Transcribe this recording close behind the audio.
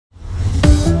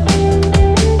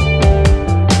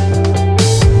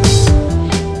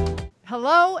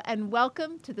and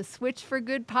welcome to the Switch for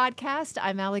Good podcast.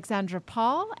 I'm Alexandra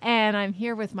Paul, and I'm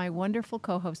here with my wonderful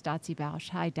co-host, Dotsie Bausch.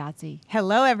 Hi, Dotsie.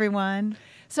 Hello, everyone.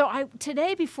 So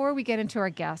today, before we get into our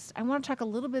guest, I want to talk a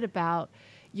little bit about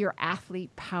your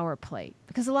athlete power plate,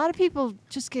 because a lot of people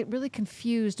just get really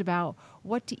confused about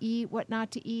what to eat, what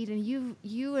not to eat, and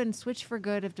you and Switch for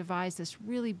Good have devised this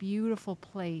really beautiful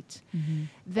plate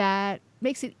that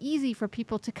makes it easy for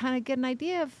people to kind of get an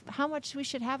idea of how much we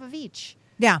should have of each.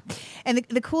 Yeah. And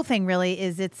the cool thing really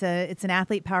is it's an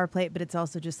athlete power plate, but it's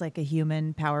also just like a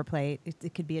human power plate.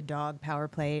 It could be a dog power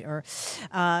plate or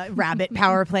rabbit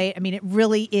power plate. I mean, it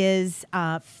really is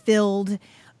filled,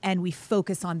 and we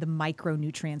focus on the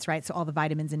micronutrients, right? So all the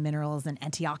vitamins and minerals and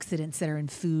antioxidants that are in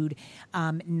food,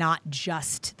 not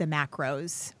just the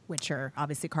macros, which are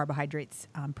obviously carbohydrates,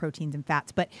 proteins, and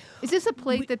fats. But is this a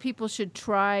plate that people should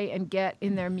try and get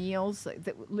in their meals?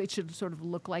 That it should sort of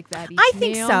look like that each I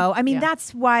think meal? so. I mean,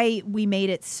 that's why we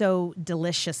made it so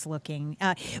delicious looking.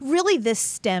 Really, this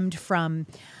stemmed from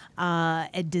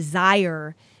a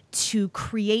desire to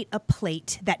create a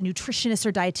plate that nutritionists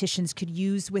or dietitians could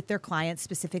use with their clients,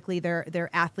 specifically their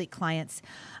athlete clients,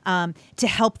 to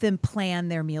help them plan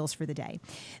their meals for the day.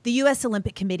 The U.S.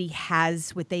 Olympic Committee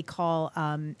has what they call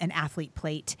an athlete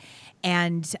plate.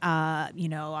 And,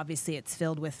 obviously it's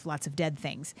filled with lots of dead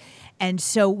things. And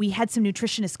so we had some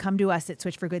nutritionists come to us at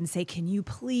Switch for Good and say, can you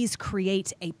please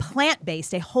create a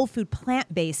whole food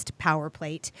plant-based power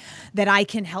plate that I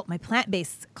can help my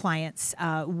plant-based clients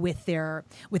with their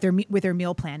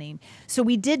meal planning. So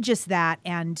we did just that,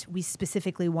 and we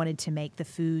specifically wanted to make the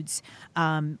foods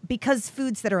because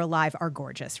foods that are alive are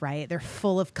gorgeous, right? They're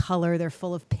full of color, they're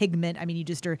full of pigment. I mean,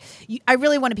 I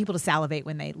really wanted people to salivate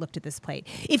when they looked at this plate.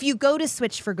 If you go to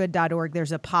switch4good.org,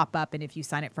 there's a pop-up, and if you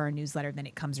sign up for our newsletter, then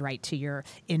it comes right to your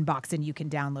inbox and you can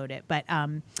download it. But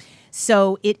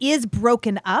so it is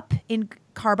broken up in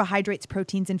carbohydrates,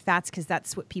 proteins, and fats because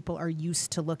that's what people are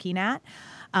used to looking at.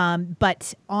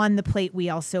 But on the plate, we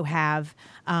also have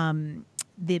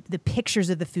the pictures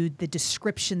of the food, the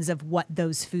descriptions of what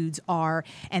those foods are.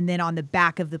 And then on the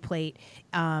back of the plate,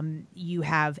 you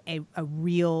have a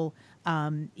real,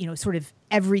 sort of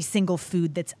every single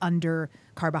food that's under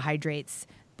carbohydrates,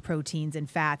 proteins, and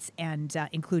fats, and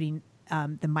including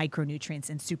the micronutrients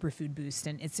and superfood boost.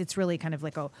 And it's really kind of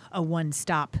like a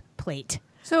one-stop plate.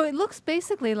 So it looks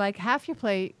basically like half your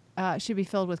plate should be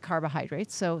filled with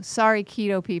carbohydrates. So sorry,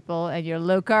 keto people and your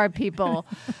low carb people.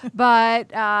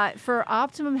 But for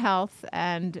optimum health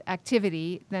and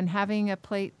activity, then having a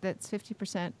plate that's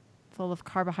 50% full of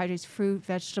carbohydrates, fruit,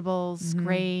 vegetables,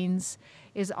 grains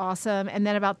is awesome. And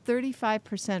then about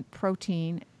 35%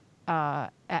 protein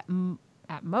at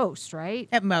most, right?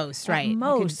 At most, right. At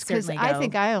most, because I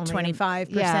think I only 25%.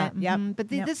 Yeah, yep. But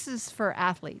this is for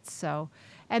athletes, so.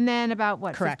 And then about,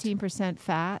 what, Correct. 15%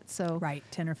 fat? So Right,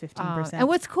 10 or 15%. and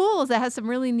what's cool is it has some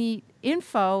really neat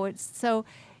info. It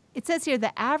says here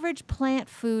the average plant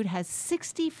food has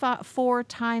 64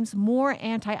 times more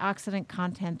antioxidant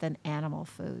content than animal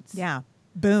foods. Yeah.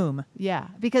 Boom. Yeah,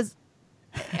 because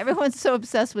everyone's so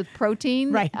obsessed with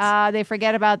protein. Right. They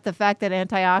forget about the fact that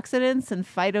antioxidants and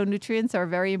phytonutrients are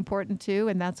very important too,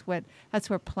 and that's where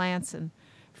plants and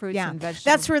fruits and vegetables.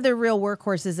 That's where the real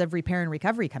workhorses of repair and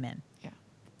recovery come in. Yeah.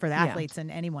 For the athletes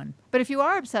and anyone. But if you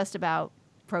are obsessed about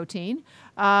protein,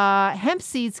 hemp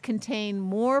seeds contain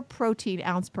more protein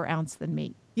ounce per ounce than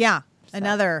meat. Yeah.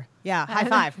 High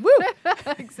five. Woo!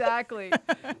 Exactly.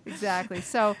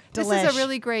 So this Delish. is a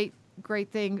really great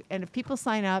thing. And if people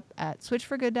sign up at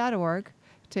switch4good.org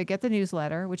to get the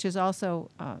newsletter, which is also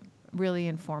really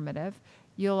informative,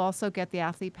 you'll also get the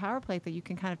athlete power plate that you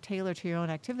can kind of tailor to your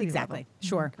own activity Exactly. level.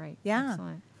 Sure. Great. Yeah.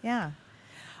 Excellent. Yeah.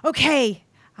 Okay.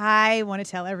 I want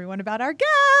to tell everyone about our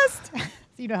guest.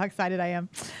 You know how excited I am.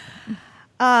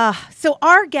 So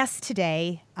our guest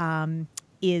today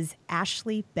is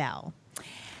Ashley Bell.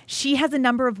 She has a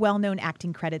number of well-known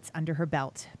acting credits under her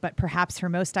belt, but perhaps her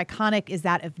most iconic is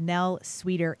that of Nell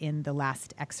Sweetzer in The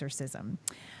Last Exorcism.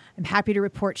 I'm happy to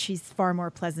report she's far more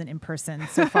pleasant in person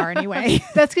so far anyway.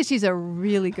 That's because she's a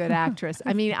really good actress.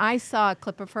 I mean, I saw a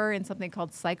clip of her in something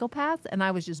called Psychopaths, and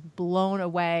I was just blown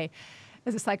away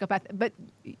as a psychopath. But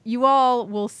you all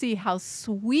will see how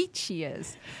sweet she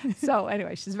is. So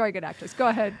anyway, she's a very good actress. Go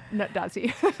ahead,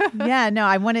 Dotsie. Yeah,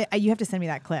 no, you have to send me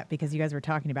that clip because you guys were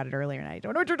talking about it earlier, and I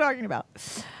don't know what you're talking about.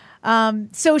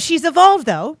 So she's evolved,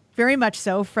 though, very much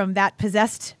so, from that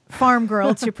possessed farm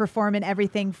girl to perform in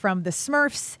everything from The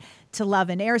Smurfs to Love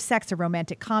and Air Sex, a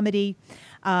romantic comedy,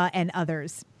 and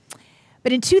others.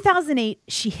 But in 2008,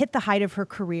 she hit the height of her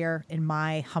career, in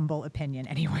my humble opinion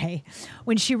anyway,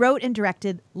 when she wrote and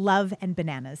directed Love and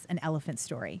Bananas, an elephant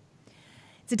story.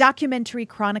 It's a documentary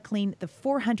chronicling the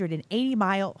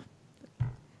 480-mile...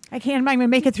 I'm going to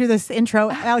make it through this intro,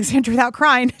 Alexandra, without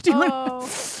crying.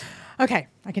 Okay,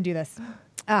 I can do this.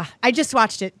 I just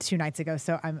watched it 2 nights ago,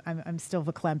 so I'm still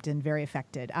verklempt and very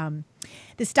affected.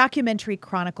 This documentary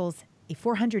chronicles a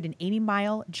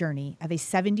 480-mile journey of a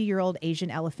 70-year-old Asian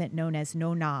elephant known as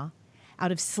Nona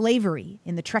out of slavery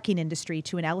in the trekking industry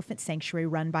to an elephant sanctuary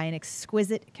run by an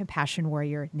exquisite compassion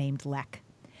warrior named Lek.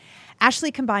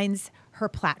 Ashley combines her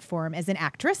platform as an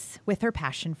actress with her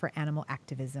passion for animal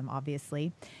activism,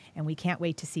 obviously, and we can't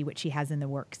wait to see what she has in the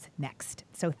works next.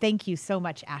 So thank you so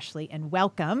much, Ashley, and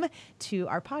welcome to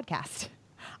our podcast.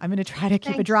 I'm going to try to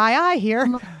keep a dry eye here.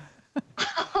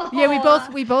 Yeah,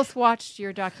 we both watched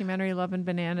your documentary Love and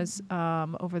Bananas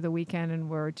over the weekend, and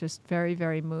we're just very,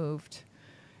 very moved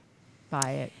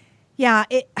by it. Yeah,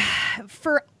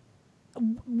 for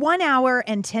 1 hour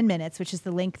and 10 minutes, which is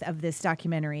the length of this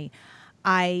documentary,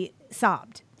 I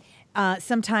sobbed.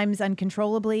 Sometimes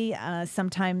uncontrollably,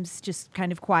 sometimes just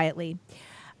kind of quietly.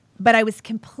 But I was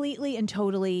completely and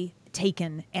totally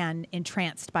taken and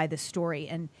entranced by this story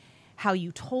and how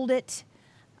you told it,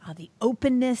 the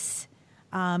openness,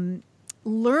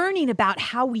 learning about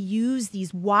how we use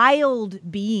these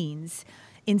wild beings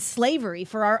in slavery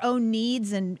for our own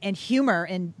needs and humor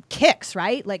and kicks,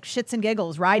 right? Like shits and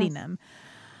giggles, riding them.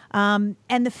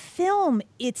 And the film,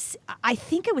 I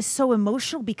think it was so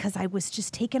emotional because I was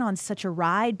just taken on such a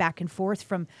ride back and forth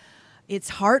from its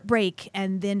heartbreak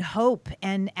and then hope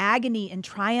and agony and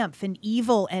triumph and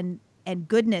evil and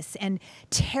goodness and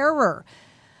terror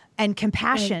and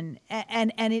compassion. Right.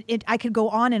 And I could go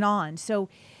on and on. So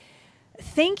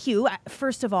thank you,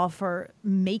 first of all, for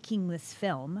making this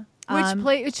film.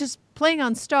 It's just playing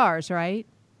on Stars, right?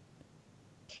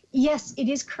 Yes, it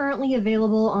is currently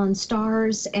available on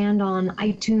Stars and on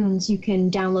iTunes. You can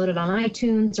download it on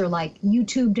iTunes or like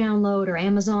YouTube download or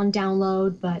Amazon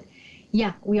download. But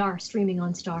yeah, we are streaming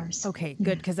on Stars. Okay,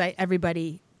 good. Because if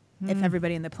everybody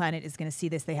on the planet is going to see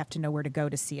this, they have to know where to go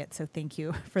to see it. So thank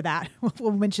you for that.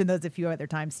 We'll mention those a few other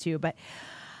times too. But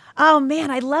oh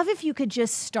man, I'd love if you could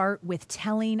just start with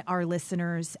telling our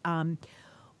listeners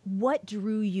what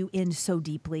drew you in so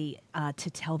deeply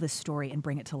to tell this story and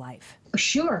bring it to life?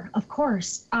 Sure, of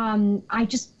course.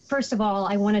 First of all,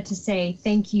 I wanted to say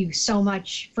thank you so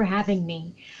much for having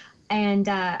me. And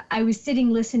I was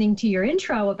sitting listening to your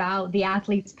intro about the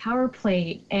athlete's power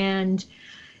plate. And,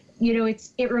 you know,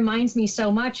 it reminds me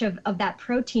so much of that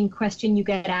protein question you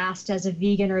get asked as a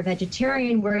vegan or a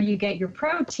vegetarian, where you get your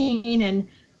protein. And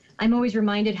I'm always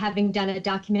reminded, having done a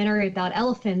documentary about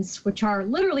elephants, which are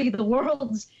literally the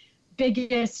world's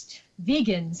biggest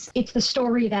vegans. It's the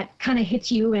story that kind of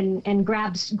hits you and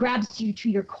grabs you to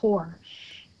your core.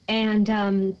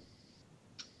 And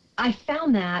I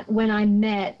found that when I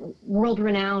met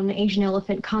world-renowned Asian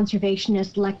elephant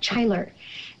conservationist Lek Chyler.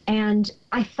 And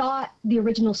I thought the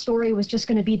original story was just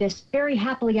going to be this very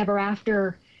happily ever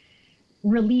after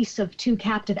release of 2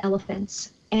 captive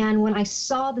elephants. And when I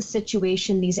saw the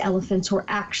situation these elephants were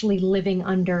actually living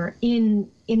under in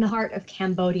the heart of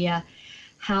Cambodia,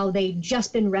 how they'd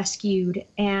just been rescued,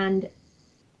 and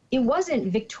it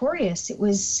wasn't victorious, it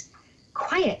was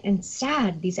quiet and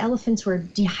sad. These elephants were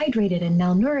dehydrated and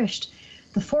malnourished.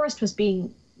 The forest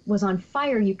was on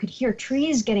fire. You could hear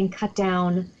trees getting cut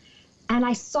down. And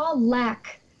I saw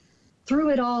Lek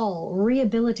through it all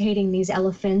rehabilitating these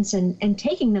elephants and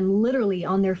taking them literally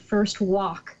on their first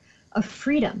walk of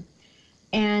freedom.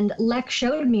 And Lek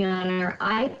showed me on her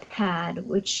iPad,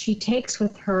 which she takes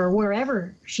with her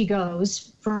wherever she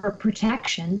goes for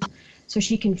protection, so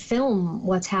she can film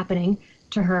what's happening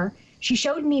to her. She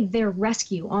showed me their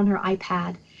rescue on her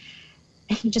iPad.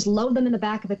 And you just load them in the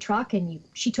back of a truck, and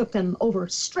she took them over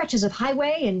stretches of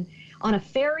highway and on a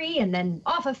ferry and then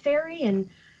off a ferry. And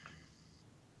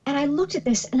I looked at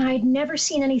this, and I had never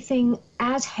seen anything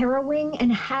as harrowing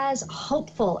and as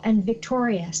hopeful and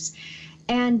victorious.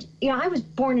 And, you know, I was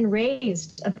born and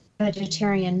raised a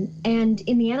vegetarian, and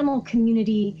in the animal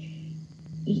community,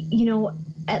 you know,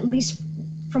 at least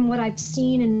from what I've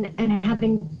seen and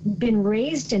having been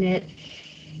raised in it,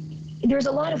 there's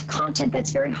a lot of content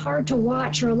that's very hard to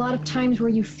watch, or a lot of times where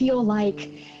you feel like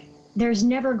there's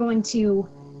never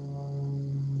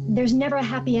a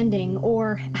happy ending,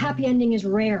 or happy ending is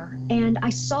rare. And I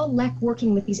saw Lek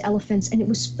working with these elephants, and it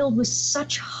was filled with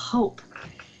such hope.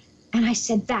 And I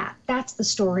said, that's the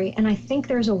story. And I think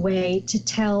there's a way to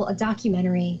tell a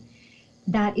documentary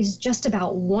that is just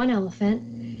about one elephant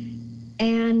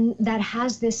and that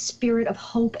has this spirit of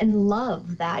hope and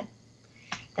love that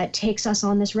takes us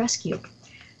on this rescue.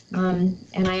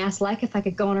 And I asked Lek if I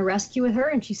could go on a rescue with her,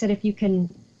 and she said, if you can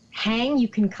hang, you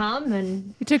can come.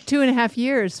 And it took 2.5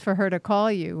 years for her to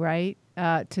call you, right?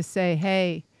 To say,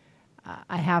 hey,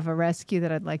 I have a rescue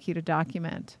that I'd like you to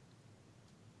document.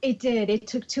 It did. It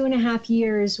took 2.5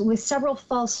 years with several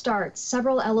false starts.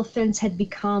 Several elephants had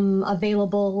become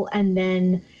available, and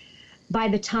then by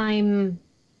the time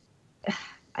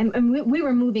we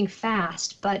were moving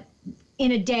fast, but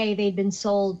in a day they'd been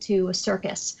sold to a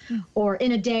circus, or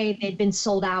in a day they'd been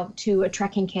sold out to a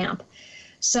trekking camp.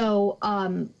 So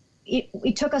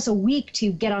it took us a week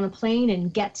to get on a plane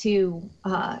and get to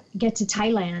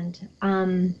Thailand.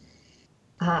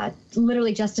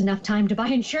 Literally just enough time to buy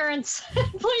insurance,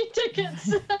 plane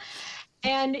tickets.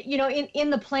 And, you know,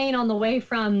 in the plane on the way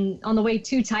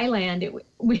to Thailand,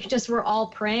 we just were all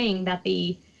praying that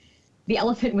the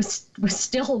elephant was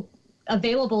still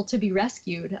available to be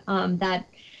rescued, that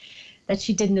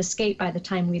she didn't escape by the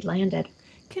time we'd landed,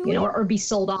 or be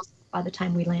sold off by the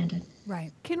time we landed.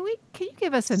 Right. Can you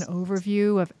give us an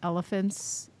overview of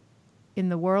elephants in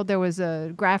the world? There was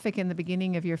a graphic in the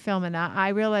beginning of your film, and I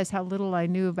realized how little I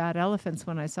knew about elephants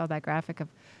when I saw that graphic of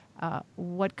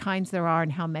what kinds there are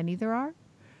and how many there are.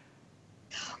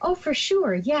 Oh, for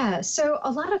sure. Yeah. So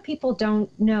a lot of people don't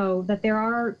know that there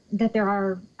are,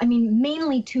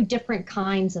 mainly two different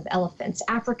kinds of elephants,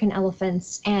 African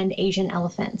elephants and Asian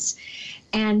elephants.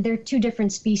 And they're two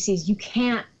different species. You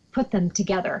can't put them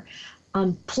together.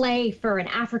 Play for an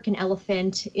African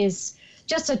elephant is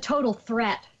just a total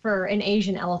threat for an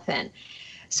Asian elephant.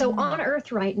 So on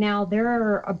Earth right now, there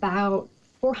are about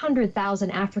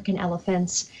 400,000 African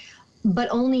elephants, but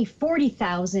only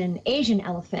 40,000 Asian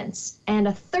elephants. And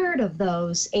a third of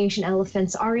those Asian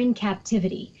elephants are in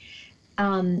captivity.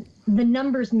 The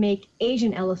numbers make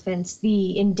Asian elephants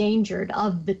the endangered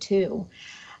of the two.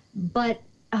 But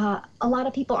a lot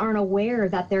of people aren't aware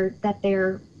that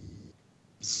they're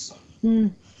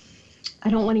I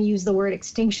don't want to use the word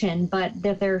extinction, but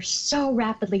that they're so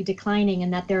rapidly declining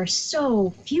and that there are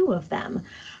so few of them.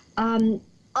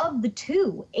 Of the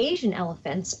two, Asian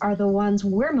elephants are the ones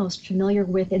we're most familiar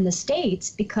with in the States,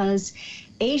 because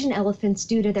Asian elephants,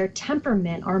 due to their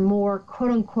temperament, are more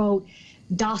quote unquote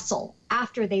docile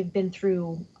after they've been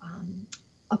through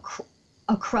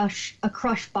a crush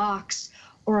box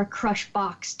or a crush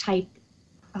box type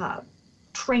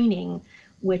training,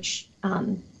 which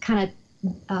kind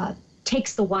of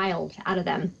takes the wild out of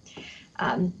them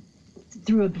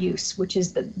through abuse, which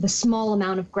is the small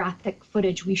amount of graphic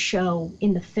footage we show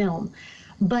in the film.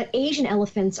 But Asian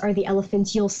elephants are the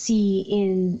elephants you'll see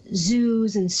in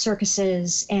zoos and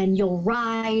circuses, and you'll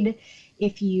ride.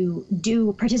 If you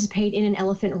do participate in an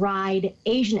elephant ride,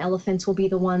 Asian elephants will be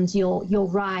the ones you'll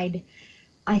ride.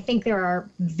 I think there are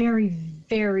very,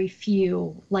 very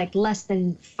few, like less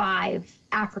than 5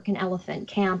 African elephant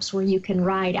camps where you can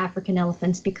ride African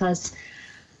elephants because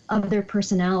of their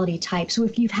personality type. So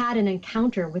if you've had an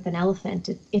encounter with an elephant,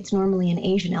 it's normally an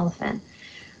Asian elephant.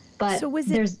 But so was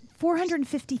it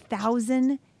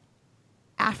 450,000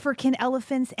 African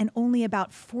elephants and only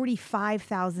about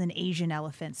 45,000 Asian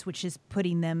elephants, which is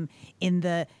putting them in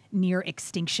the near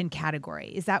extinction category?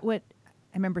 Is that what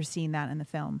I remember seeing that in the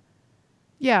film?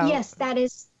 Yeah. Yes, that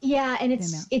is. Yeah, and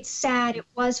it's sad. It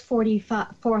was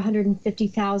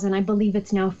 450,000. I believe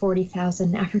it's now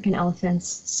 40,000 African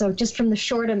elephants. So just from the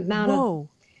short amount of,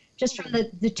 just from the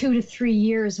 2 to 3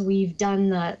 years we've done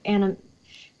the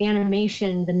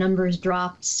animation, the numbers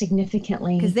dropped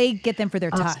significantly. Because they get them for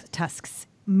their tusks,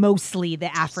 mostly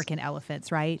the African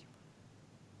elephants, right?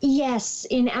 Yes,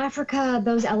 in Africa,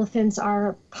 those elephants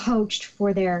are poached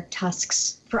for their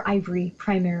tusks, for ivory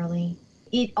primarily.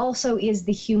 It also is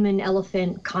the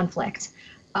human-elephant conflict,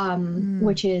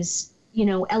 which is,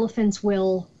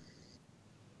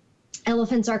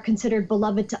 elephants are considered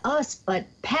beloved to us, but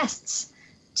pests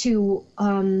to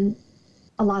a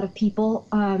lot of people.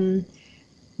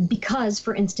 Because,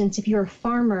 for instance, if you're a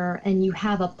farmer and you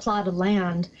have a plot of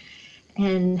land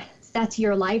and that's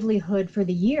your livelihood for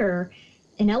the year,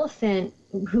 an elephant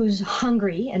who's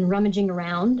hungry and rummaging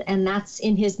around, and that's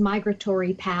in his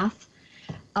migratory path,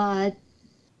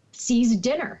 sees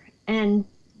dinner, and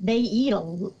they eat a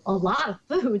lot of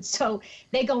food. So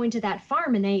they go into that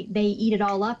farm and they eat it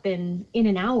all up in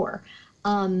an hour.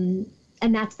 And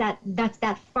that's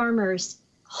that farmer's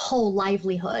whole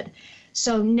livelihood.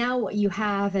 So now what you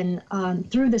have, and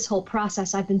through this whole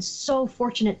process, I've been so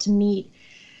fortunate to meet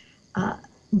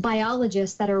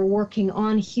biologists that are working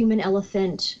on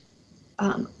human-elephant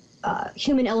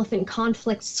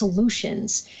conflict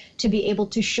solutions to be able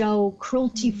to show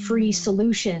cruelty-free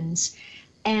solutions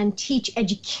and teach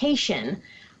education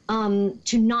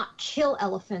to not kill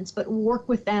elephants, but work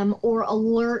with them or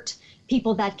alert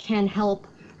people that can help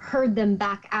herd them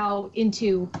back out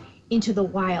into into the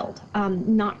wild,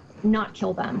 not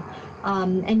kill them,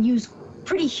 and use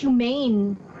pretty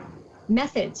humane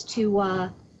methods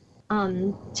to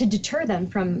deter them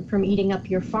from eating up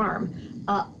your farm.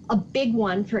 A big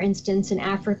one, for instance, in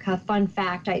Africa, fun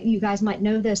fact, you guys might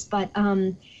know this, but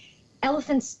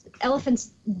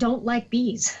elephants don't like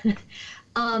bees.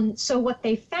 So what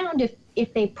they found,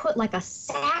 if they put like a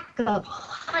sack of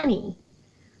honey,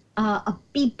 a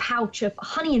big pouch of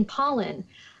honey and pollen,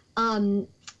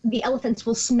 the elephants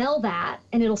will smell that,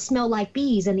 and it'll smell like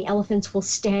bees, and the elephants will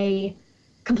stay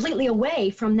completely away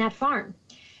from that farm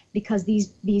because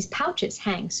these pouches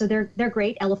hang. So they're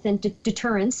great elephant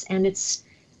deterrents, and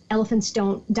elephants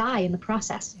don't die in the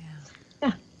process.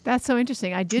 Yeah. That's so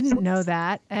interesting. I didn't know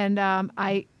that. And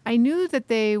I knew that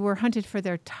they were hunted for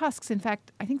their tusks. In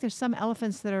fact, I think there's some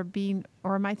elephants that are being,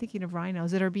 or am I thinking of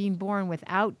rhinos, that are being born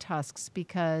without tusks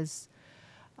because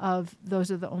of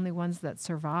those are the only ones that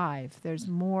survive. There's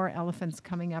more elephants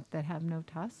coming up that have no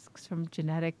tusks from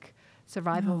genetic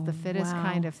survival of the fittest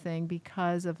kind of thing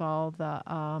because of all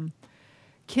the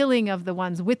killing of the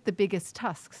ones with the biggest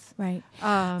tusks. Right.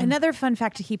 Another fun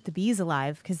fact to keep the bees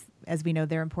alive, because as we know,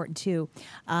 they're important too.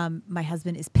 My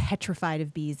husband is petrified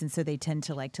of bees, and so they tend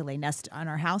to like to lay nest on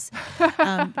our house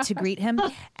to greet him.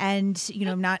 And, you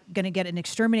know, I'm not going to get an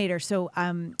exterminator. So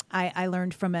I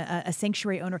learned from a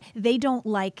sanctuary owner, they don't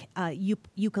like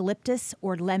eucalyptus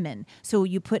or lemon. So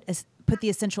you put the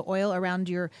essential oil around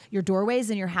your doorways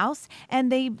in your house, and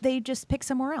they just pick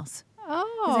somewhere else. Oh.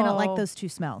 Because they don't like those two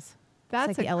smells.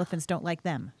 That's it's like the elephants don't like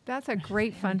them. That's a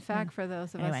great fun fact for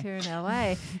those of us here in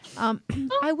LA.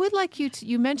 I would like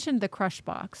you mentioned the crush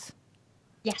box.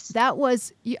 Yes. That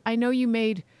was, I know you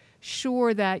made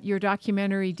sure that your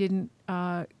documentary didn't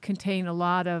contain a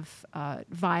lot of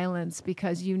violence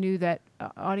because you knew that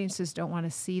audiences don't want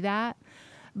to see that.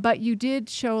 But you did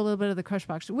show a little bit of the crush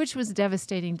box, which was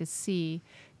devastating to see.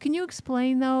 Can you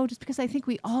explain, though, just because I think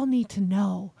we all need to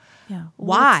know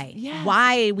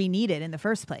why we need it in the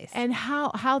first place, and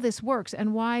how this works,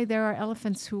 and why there are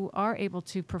elephants who are able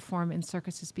to perform in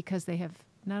circuses because they have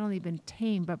not only been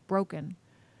tamed but broken.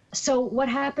 So what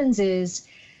happens is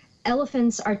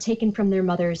elephants are taken from their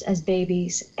mothers as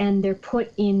babies, and they're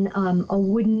put in a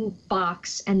wooden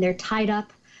box, and they're tied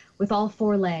up with all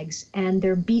four legs, and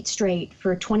they're beat straight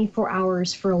for 24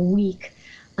 hours for a week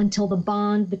until the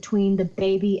bond between the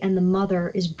baby and the mother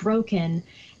is broken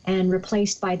and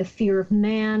replaced by the fear of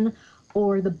man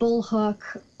or the bull hook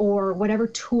or whatever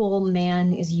tool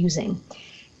man is using.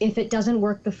 If it doesn't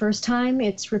work the first time,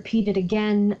 it's repeated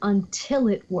again until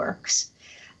it works.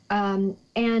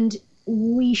 And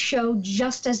we show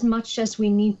just as much as we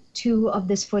need to of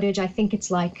this footage. I think it's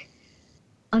like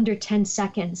under 10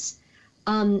 seconds.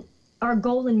 Our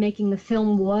goal in making the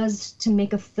film was to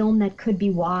make a film that could be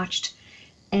watched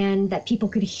and that people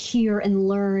could hear and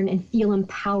learn and feel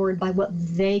empowered by what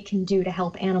they can do to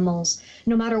help animals,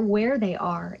 no matter where they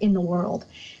are in the world.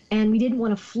 And we didn't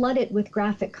want to flood it with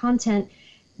graphic content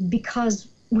because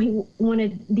we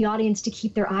wanted the audience to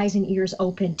keep their eyes and ears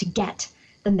open to get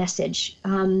the message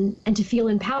and to feel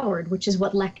empowered, which is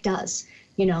what Lek does,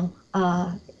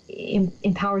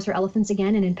 empowers her elephants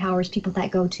again and empowers people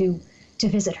that go to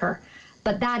visit her.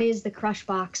 But that is the crush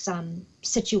box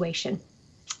situation.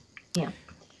 Yeah.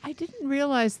 I didn't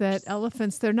realize that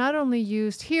elephants, they're not only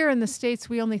used here in the States,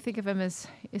 we only think of them as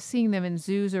seeing them in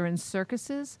zoos or in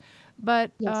circuses, but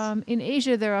Yes. In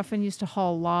Asia, they're often used to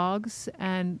haul logs,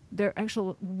 and they're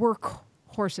actual work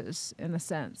horses in a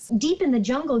sense. Deep in the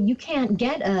jungle, you can't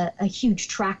get a huge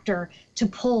tractor to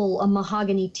pull a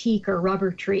mahogany teak or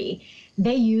rubber tree.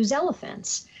 They use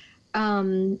elephants.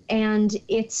 And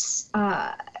it's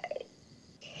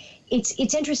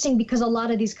interesting because a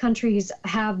lot of these countries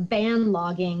have banned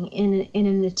logging in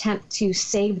an attempt to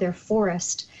save their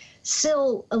forest.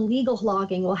 Still, illegal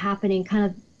logging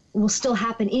will still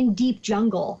happen in deep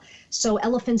jungle. So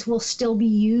elephants will still be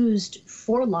used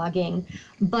for logging.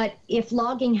 But if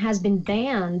logging has been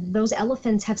banned, those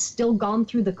elephants have still gone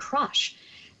through the crush,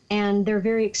 and they're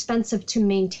very expensive to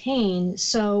maintain.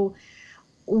 So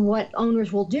what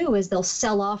owners will do is they'll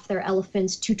sell off their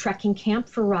elephants to trekking camp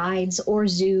for rides or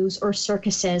zoos or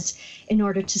circuses in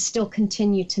order to still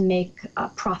continue to make a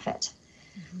profit.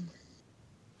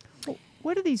 Mm-hmm.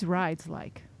 What are these rides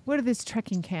like? What are these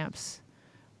trekking camps?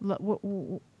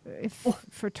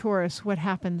 For tourists, what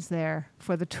happens there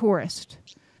for the tourist?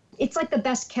 It's like the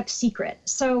best kept secret.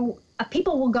 So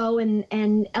people will go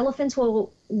and elephants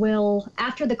will,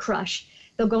 after the crush,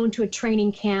 they'll go into a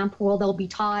training camp where they'll be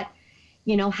taught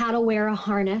how to wear a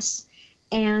harness,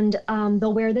 and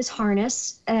they'll wear this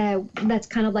harness that's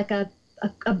kind of like a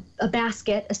a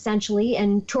basket essentially,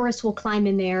 and tourists will climb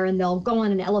in there and they'll go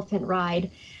on an elephant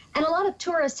ride. And a lot of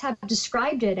tourists have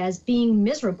described it as being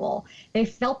miserable. They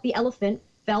felt the elephant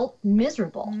felt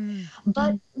miserable.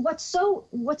 But what's so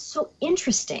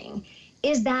interesting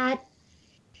is that,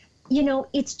 you know,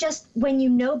 it's just when you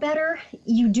know better,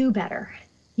 you do better.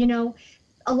 You know,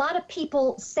 a lot of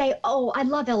people say, oh, I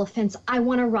love elephants. I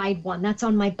want to ride one. That's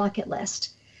on my bucket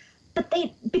list. But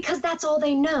because that's all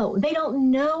they know. They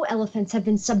don't know elephants have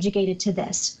been subjugated to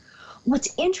this.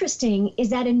 What's interesting is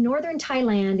that in northern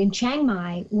Thailand, in Chiang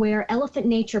Mai, where Elephant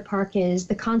Nature Park is,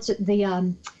 the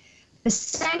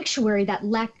sanctuary that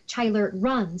Lek Chailert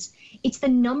runs, it's the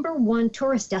 #1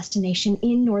 tourist destination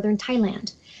in northern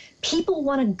Thailand. People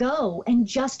want to go and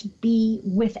just be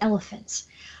with elephants.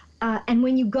 And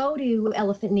when you go to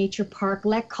Elephant Nature Park,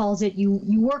 Lek calls it, you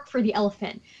work for the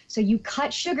elephant. So you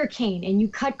cut sugarcane and you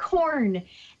cut corn,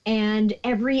 and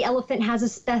every elephant has a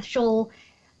special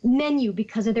menu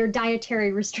because of their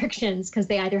dietary restrictions, because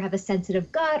they either have a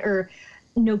sensitive gut or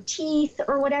no teeth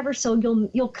or whatever. So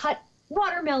you'll cut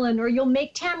watermelon, or you'll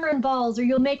make tamarind balls, or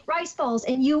you'll make rice balls,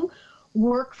 and you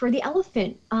work for the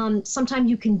elephant. Sometimes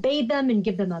you can bathe them and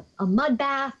give them a mud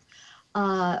bath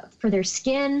for their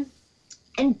skin.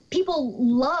 And people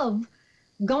love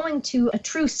going to a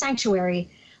true sanctuary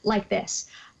like this.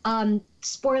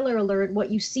 Spoiler alert, what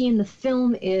you see in the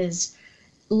film is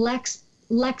Lek's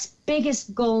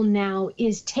biggest goal now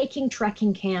is taking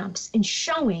trekking camps and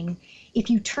showing if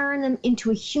you turn them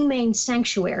into a humane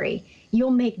sanctuary,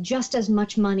 you'll make just as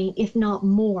much money, if not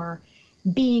more,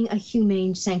 being a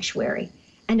humane sanctuary,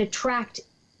 and attract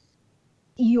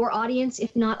your audience,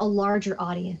 if not a larger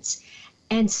audience.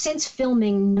 And since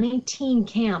filming, 19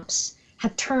 camps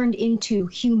have turned into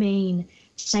humane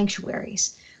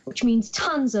sanctuaries, which means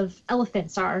tons of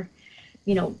elephants are,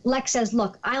 you know, Lek says,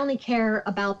 look, I only care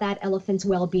about that elephant's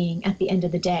well-being at the end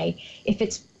of the day. If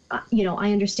it's, you know,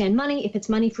 I understand money. If it's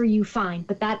money for you, fine.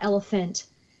 But that elephant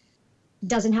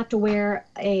doesn't have to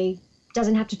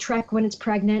doesn't have to trek when it's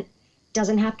pregnant,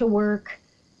 doesn't have to work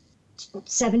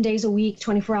 7 days a week,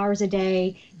 24 hours a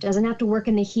day, doesn't have to work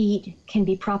in the heat, can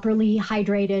be properly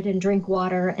hydrated and drink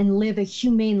water and live a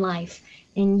humane life,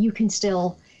 and you can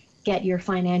still get your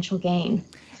financial gain.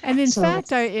 And in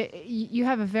fact, you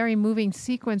have a very moving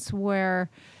sequence where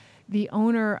the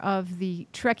owner of the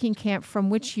trekking camp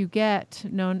from which you get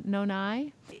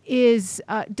Nonai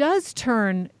does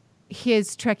turn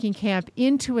his trekking camp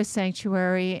into a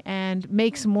sanctuary and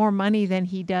makes more money than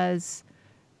he does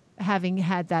having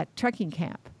had that trekking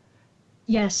camp.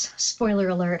 Yes, spoiler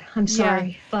alert. I'm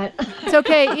sorry, but it's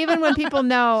okay. Even when people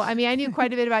know, I mean, I knew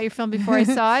quite a bit about your film before I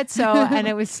saw it, and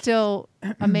it was still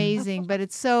amazing. But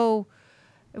it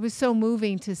was so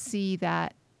moving to see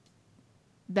that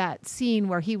scene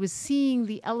where he was seeing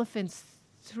the elephants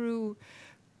through.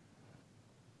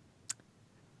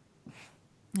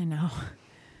 I know.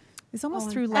 It's almost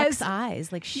through Lek's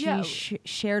eyes, like she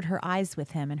shared her eyes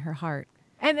with him and her heart.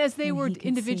 And as they were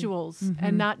individuals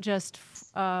and not just,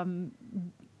 you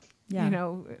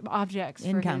know, objects.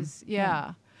 Income.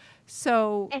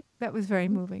 So that was very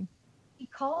moving. We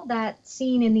call that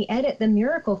scene in the edit the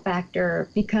miracle factor,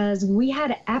 because we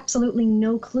had absolutely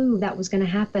no clue that was going to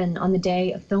happen on the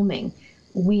day of filming.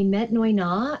 We met Noi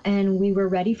Na and we were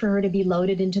ready for her to be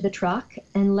loaded into the truck.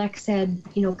 And Lek said,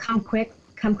 you know, come quick,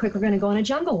 we're going to go on a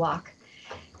jungle walk.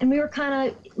 And we were kind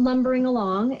of lumbering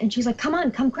along, and she's like, come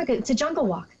on, come quick, it's a jungle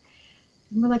walk.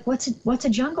 And we're like, what's a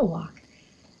jungle walk?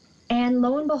 And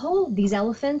lo and behold, these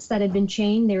elephants that had been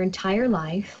chained their entire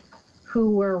life,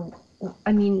 who were,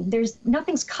 I mean,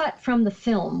 nothing's cut from the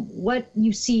film. What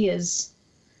you see is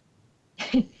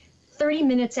 30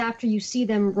 minutes after you see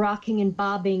them rocking and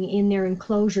bobbing in their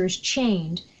enclosures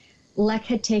chained, Lek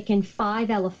had taken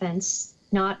 5 elephants,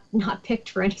 not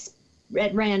picked for any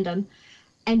at random,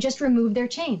 and just removed their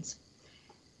chains.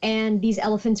 And these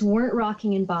elephants weren't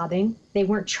rocking and bobbing. They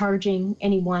weren't charging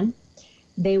anyone.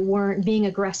 They weren't being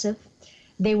aggressive.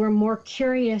 They were more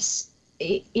curious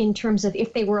in terms of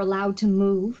if they were allowed to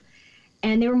move.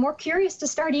 And they were more curious to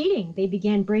start eating. They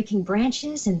began breaking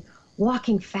branches and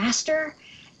walking faster.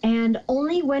 And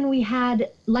only when we had,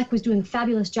 Lek was doing a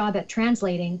fabulous job at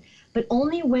translating, but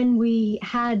only when we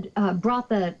had brought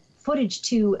the footage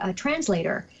to a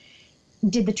translator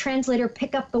did the translator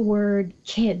pick up the word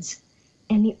kids.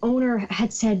 And the owner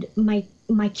had said, my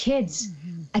kids,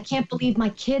 I can't believe my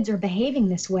kids are behaving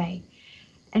this way.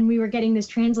 And we were getting this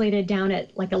translated down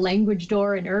at like a language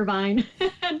door in Irvine.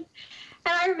 And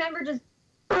I remember just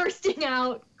bursting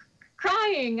out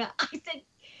crying. I said,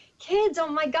 kids, oh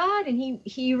my God. And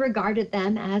he regarded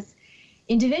them as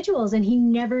individuals, and he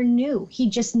never knew. He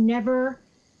just never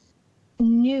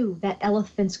knew that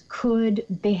elephants could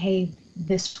behave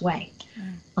this way.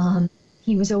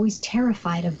 He was always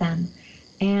terrified of them.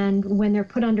 And when they're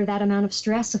put under that amount of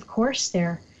stress, of course,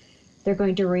 they're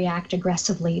going to react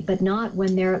aggressively, but not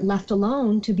when they're left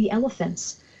alone to be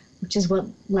elephants, which is what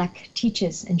Lek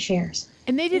teaches and shares.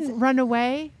 And they didn't run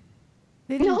away?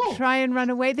 They didn't try and run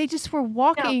away? They just were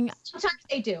walking. No, sometimes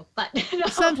they do, but no.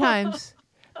 Sometimes.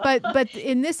 But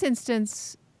in this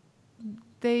instance,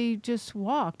 they just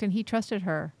walked and he trusted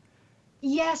her.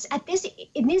 Yes,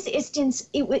 in this instance,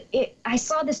 I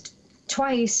saw this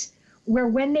twice, where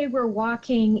when they were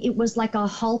walking, it was like a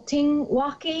halting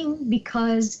walking,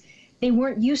 because they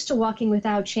weren't used to walking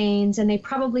without chains, and they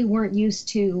probably weren't used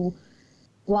to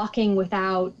walking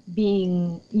without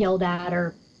being yelled at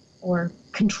or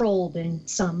controlled in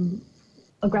some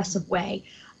aggressive way.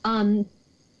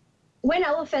 When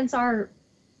elephants are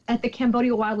at the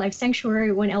Cambodia Wildlife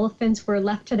Sanctuary, when elephants were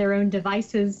left to their own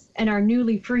devices and are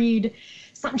newly freed,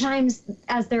 sometimes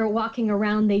as they're walking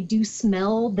around, they do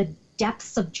smell the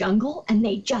depths of jungle, and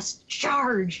they just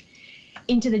charge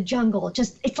into the jungle.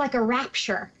 It's like a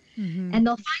rapture. Mm-hmm. And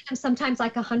they'll find them sometimes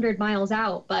like 100 miles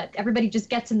out, but everybody just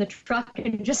gets in the truck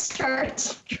and just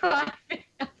starts driving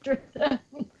after them.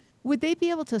 Would they be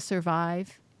able to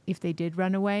survive if they did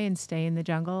run away and stay in the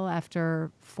jungle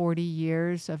after 40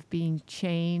 years of being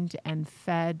chained and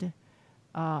fed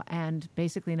and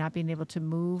basically not being able to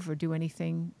move or do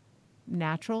anything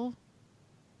natural?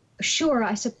 Sure,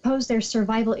 I suppose their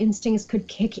survival instincts could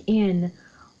kick in.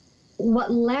 What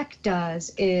Lek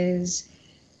does is,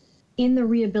 in the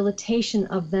rehabilitation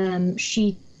of them,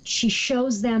 she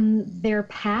shows them their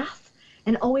path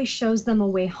and always shows them a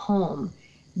way home,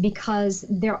 because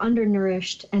they're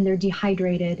undernourished and they're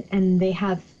dehydrated and they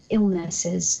have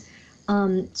illnesses.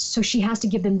 So she has to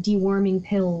give them deworming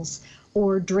pills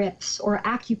or drips or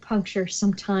acupuncture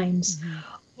sometimes,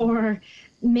 or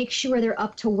make sure they're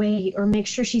up to weight, or make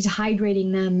sure she's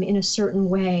hydrating them in a certain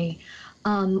way.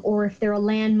 Or if they're a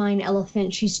landmine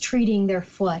elephant, she's treating their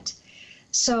foot.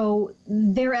 So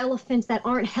they're elephants that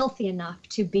aren't healthy enough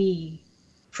to be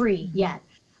free yet.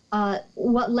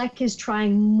 What Lek is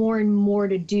trying more and more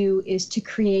to do is to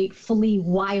create fully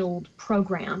wild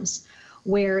programs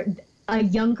where a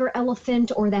younger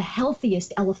elephant or the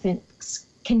healthiest elephants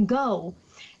can go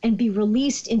and be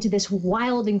released into this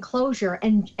wild enclosure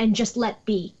and just let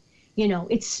be. You know,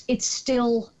 it's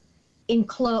still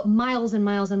enclosed, miles and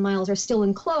miles and miles are still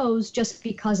enclosed just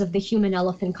because of the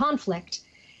human-elephant conflict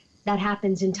that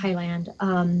happens in Thailand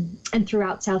and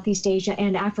throughout Southeast Asia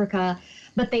and Africa,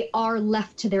 but they are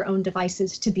left to their own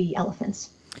devices to be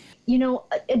elephants. You know,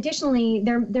 additionally,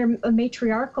 they're a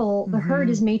matriarchal, the herd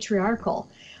is matriarchal.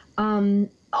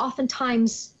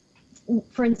 Oftentimes,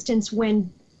 for instance,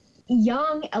 when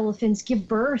young elephants give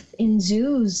birth in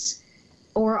zoos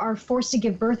or are forced to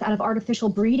give birth out of artificial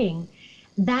breeding,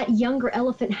 that younger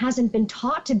elephant hasn't been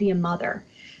taught to be a mother.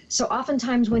 So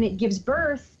oftentimes when it gives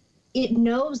birth, it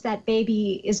knows that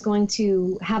baby is going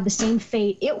to have the same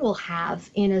fate it will have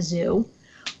in a zoo,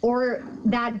 or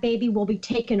that baby will be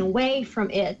taken away from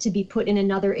it to be put in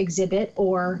another exhibit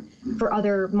or for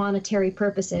other monetary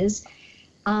purposes.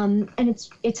 And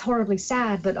it's horribly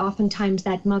sad, but oftentimes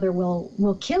that mother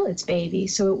will kill its baby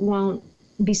so it won't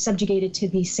be subjugated to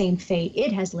the same fate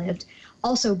it has lived.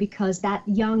 Also because that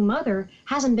young mother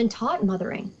hasn't been taught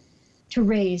mothering to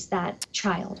raise that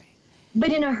child.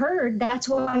 But in a herd, that's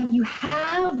why you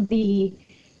have the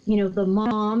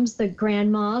moms, the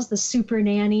grandmas, the super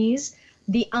nannies,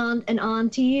 the aunt and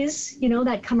aunties,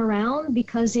 that come around,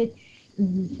 because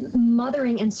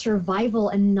mothering and survival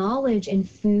and knowledge and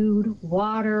food,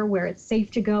 water, where it's safe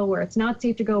to go, where it's not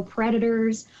safe to go,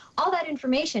 predators, all that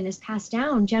information is passed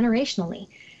down generationally.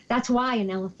 That's why an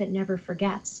elephant never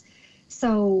forgets.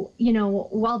 So,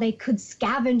 while they could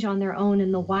scavenge on their own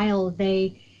in the wild,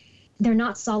 they're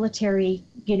not solitary,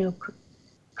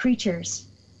 creatures.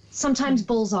 Sometimes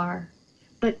bulls are,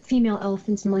 but female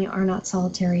elephants normally are not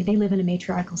solitary. They live in a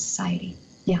matriarchal society.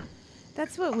 Yeah.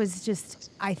 That's what was just,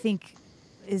 I think,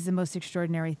 is the most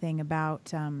extraordinary thing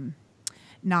about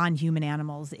non-human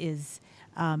animals is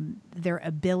their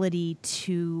ability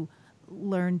to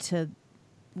learn to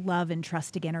love and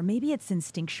trust again, or maybe it's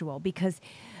instinctual, because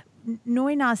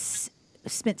Noinas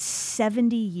spent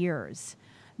 70 years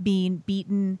being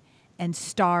beaten and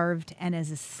starved and as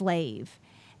a slave.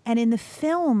 And in the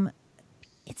film,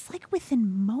 it's like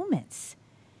within moments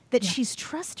that she's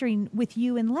trusting with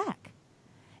you and Lek.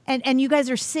 And you guys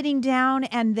are sitting down,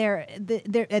 and they're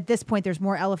at this point there's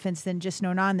more elephants than just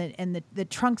Nonan, and the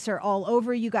trunks are all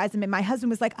over you guys. I mean, my husband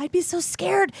was like, I'd be so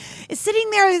scared sitting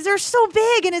there. They're so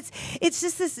big, and it's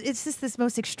just this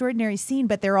most extraordinary scene.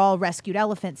 But they're all rescued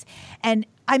elephants, and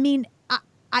I mean,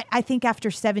 I think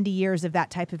after 70 years of that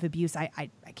type of abuse, I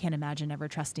can't imagine ever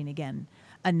trusting again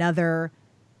another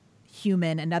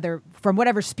human, another from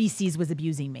whatever species was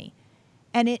abusing me,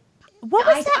 and what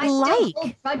was that like? I still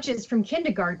hold grudges from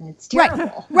kindergarten. It's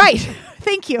terrible. Right.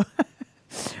 Thank you.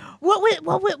 What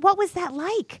was that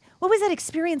like? What was that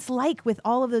experience like with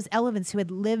all of those elephants who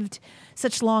had lived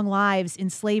such long lives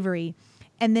in slavery,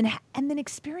 and then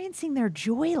experiencing their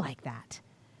joy like that?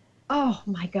 Oh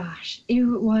my gosh, it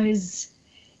was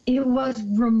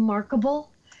remarkable,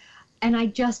 and I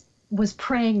just was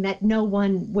praying that no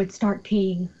one would start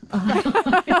peeing.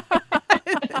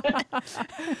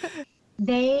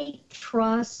 They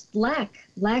trust Lek.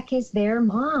 Lek is their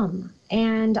mom.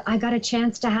 And I got a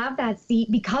chance to have that seat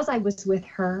because I was with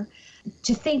her,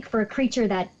 to think for a creature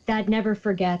that never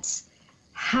forgets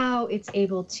how it's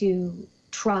able to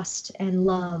trust and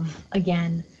love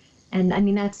again. And I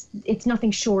mean, it's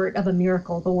nothing short of a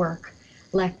miracle, the work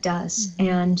Lek does. Mm-hmm.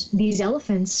 And these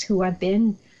elephants who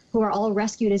are all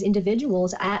rescued as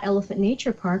individuals at Elephant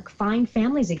Nature Park find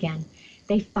families again.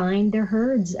 They find their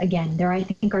herds again. There, I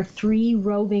think, are 3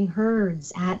 roving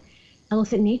herds at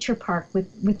Elephant Nature Park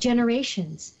with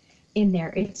generations in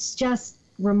there. It's just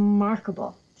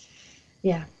remarkable.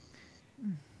 Yeah.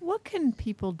 What can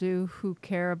people do who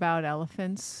care about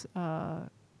elephants?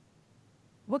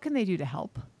 What can they do to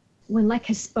help? When Lek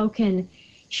has spoken,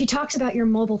 she talks about your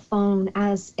mobile phone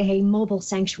as a mobile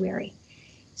sanctuary.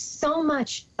 So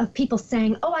much of people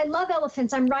saying, oh, I love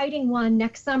elephants, I'm riding one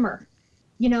next summer.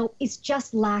 It's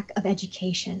just lack of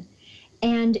education.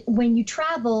 And when you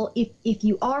travel, if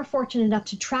you are fortunate enough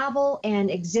to travel and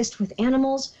exist with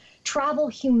animals, travel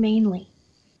humanely.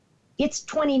 It's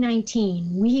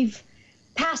 2019. We've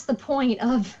passed the point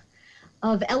of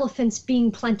elephants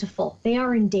being plentiful. They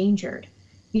are endangered,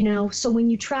 So when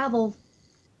you travel,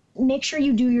 make sure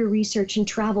you do your research and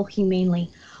travel humanely.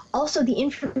 Also, the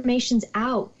information's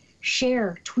out.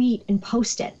 Share, tweet, and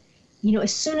post it.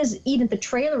 As soon as even the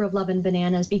trailer of Love and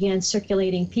Bananas began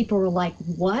circulating, people were like,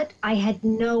 what? I had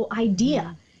no idea.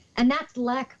 Mm-hmm. And that's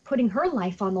Lek putting her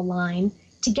life on the line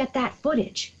to get that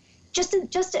footage. Just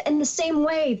in the same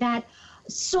way that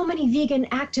so many vegan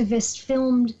activists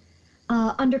filmed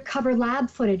undercover lab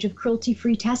footage of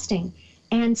cruelty-free testing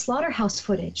and slaughterhouse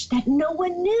footage that no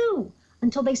one knew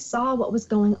until they saw what was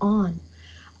going on.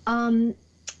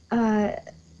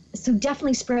 So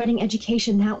definitely spreading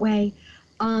education that way.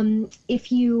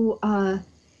 If you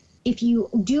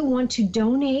do want to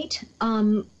donate,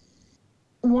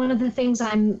 one of the things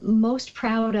I'm most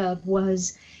proud of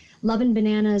was Love and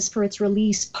Bananas, for its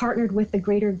release, partnered with the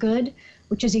Greater Good,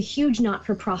 which is a huge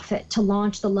not-for-profit, to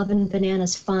launch the Love and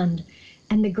Bananas Fund.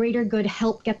 And the Greater Good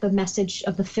helped get the message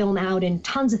of the film out in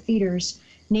tons of theaters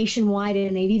nationwide,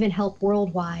 and they've even helped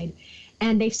worldwide.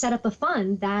 And they've set up a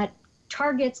fund that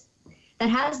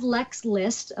has Lek's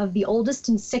list of the oldest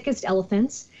and sickest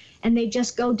elephants, and they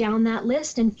just go down that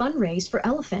list and fundraise for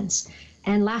elephants.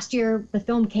 And last year, the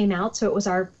film came out, so it was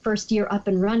our first year up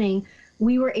and running.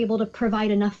 We were able to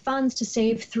provide enough funds to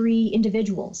save 3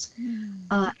 individuals.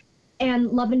 And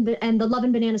the Love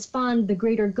and Bananas Fund, the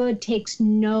Greater Good, takes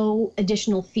no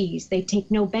additional fees. They take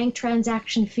no bank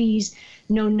transaction fees,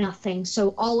 no nothing.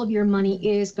 So all of your money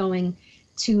is going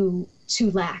to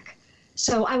Lek.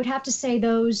 So I would have to say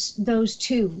those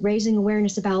 2, raising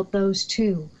awareness about those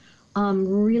 2,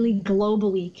 really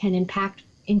globally can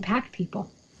impact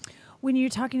people. When you're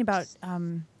talking about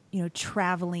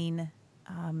traveling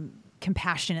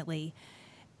compassionately,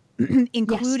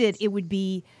 included, yes. It would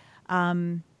be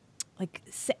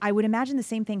I would imagine the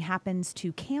same thing happens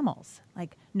to camels.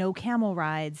 Like no camel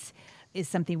rides is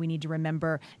something we need to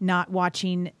remember. Not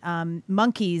watching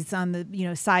monkeys on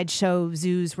the sideshow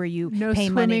zoos where you pay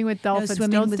money. With dolphins.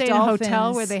 Don't stay in a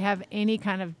hotel where they have any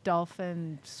kind of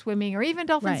dolphin swimming, or even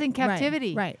dolphins in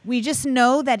captivity. Right. We just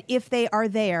know that if they are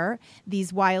there,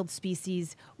 these wild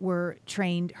species were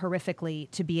trained horrifically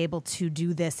to be able to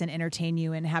do this and entertain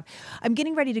you and have. I'm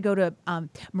getting ready to go to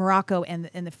Morocco, and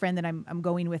the friend that I'm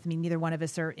going with. I mean, neither one of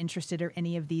us are interested in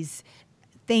any of these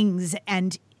things,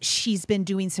 and she's been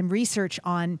doing some research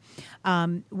on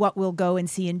what we'll go and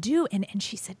see and do. And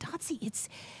she said, Dotsie,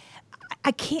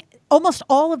 I can't. Almost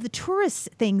all of the tourist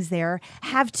things there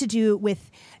have to do with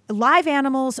live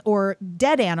animals or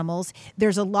dead animals.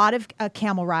 There's a lot of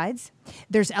camel rides.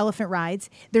 There's elephant rides.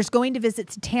 There's going to visit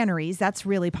tanneries. That's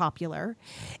really popular.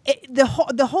 The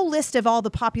whole list of all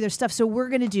the popular stuff. So we're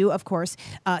going to do, of course,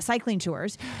 cycling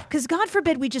tours, because God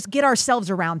forbid we just get ourselves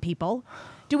around people.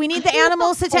 Do we need the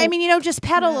animals to I mean, just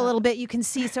pedal a little bit. You can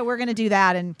see. So we're going to do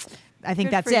that. And I think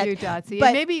Good that's for it. you, Dotsie.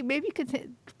 But maybe you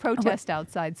could protest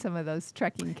outside some of those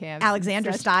trekking camps.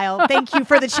 Alexander style. Thank you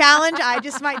for the challenge. I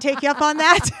just might take you up on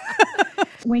that.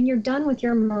 When you're done with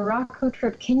your Morocco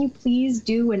trip, can you please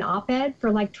do an op-ed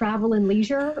for like Travel and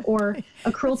Leisure or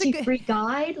a cruelty-free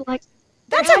guide? Like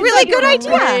that's a really good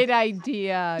idea. Great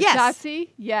idea. Yes. Dotsie?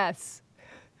 Yes.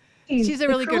 She's a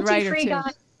really good writer cruelty-free too.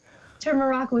 guide to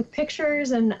Morocco with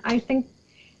pictures, and I think,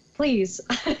 please.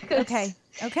 Okay.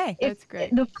 That's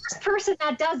great. The first person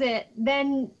that does it,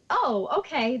 then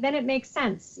then it makes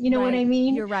sense. You know what I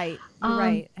mean? You're right. You're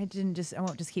right. I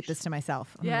won't just keep this to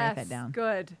myself. I'm gonna write that down.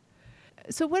 Good.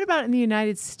 So what about in the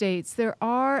United States? There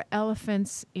are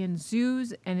elephants in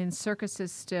zoos and in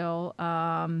circuses still.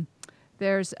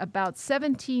 There's about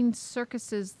 17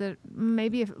 circuses that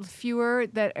maybe fewer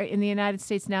that are in the United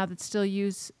States now that still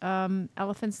use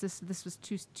elephants. This was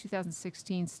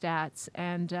 2016 stats,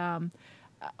 and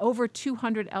over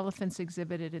 200 elephants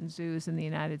exhibited in zoos in the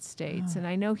United States. And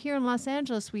I know here in Los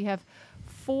Angeles we have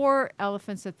 4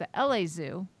 elephants at the LA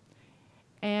Zoo.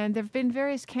 And there have been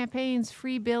various campaigns,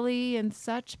 Free Billy and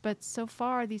such, but so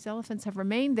far these elephants have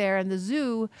remained there. And the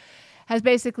zoo has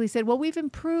basically said, well, we've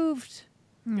improved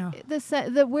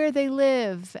the where they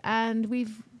live, and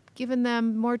we've given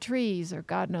them more trees or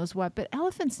God knows what. But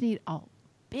elephants need a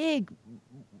big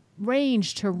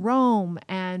range to roam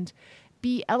and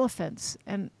be elephants.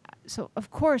 And so, of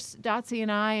course, Dotsie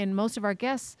and I and most of our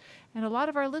guests and a lot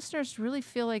of our listeners really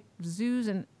feel like zoos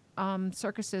and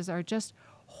circuses are just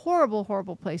horrible,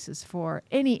 horrible places for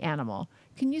any animal.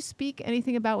 Can you speak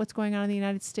anything about what's going on in the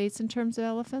United States in terms of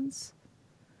elephants?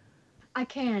 I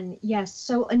can, yes.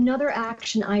 So another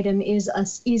action item is a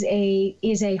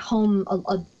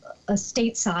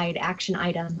stateside action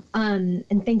item.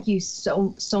 And thank you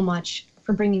so much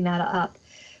for bringing that up.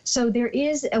 So there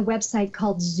is a website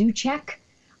called ZooCheck.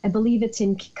 I believe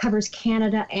covers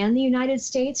Canada and the United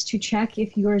States to check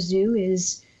if your zoo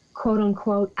is quote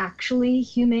unquote actually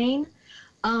humane.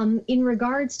 In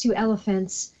regards to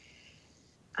elephants,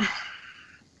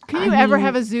 can you ever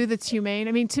have a zoo that's humane?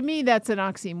 I mean, to me, that's an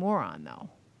oxymoron, though.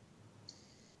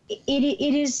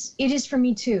 It is for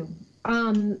me too,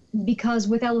 because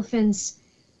with elephants,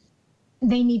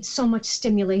 they need so much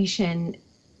stimulation.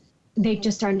 They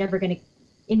just are never going to,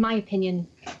 in my opinion,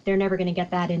 they're never going to get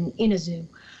that in a zoo.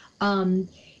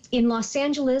 In Los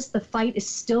Angeles, the fight is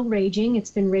still raging. It's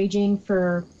been raging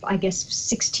for, I guess,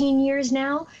 16 years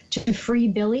now to free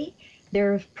Billy.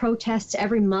 There are protests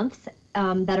every month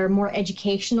that are more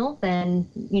educational than,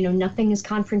 nothing is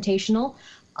confrontational.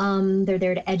 They're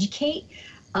there to educate,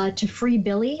 to free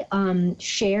Billy.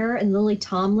 Cher and Lily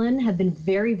Tomlin have been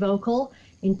very vocal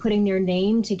in putting their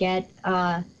name to get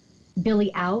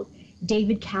Billy out.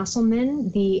 David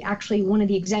Castleman, actually one of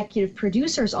the executive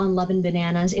producers on Love and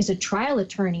Bananas, is a trial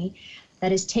attorney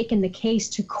that has taken the case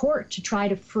to court to try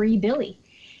to free Billy.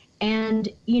 And,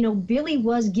 Billy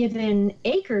was given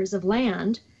acres of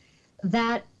land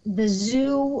that the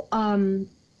zoo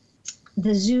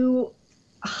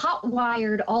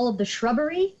hot-wired all of the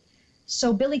shrubbery,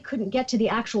 so Billy couldn't get to the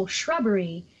actual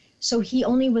shrubbery. So he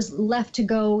only was left to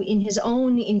go in his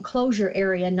own enclosure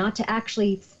area, not to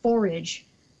actually forage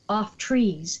off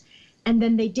trees. And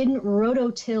then they didn't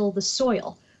rototill the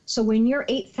soil. So when you're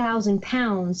 8,000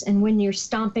 pounds and when you're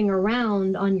stomping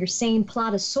around on your same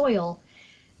plot of soil,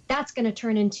 that's going to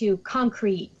turn into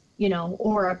concrete,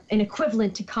 or an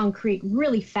equivalent to concrete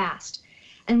really fast.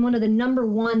 And one of the number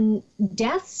one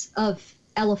deaths of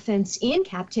elephants in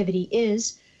captivity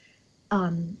is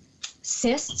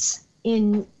cysts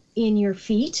in your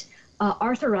feet,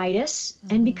 arthritis,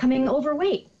 and becoming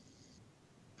overweight.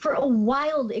 For a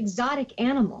wild, exotic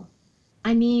animal.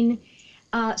 I mean,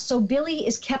 so Billy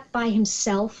is kept by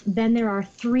himself. Then there are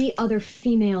 3 other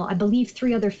female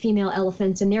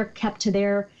elephants, and they're kept to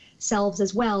themselves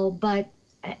as well, but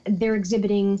they're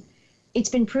exhibiting, it's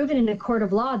been proven in a court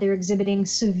of law, they're exhibiting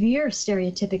severe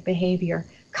stereotypic behavior,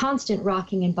 constant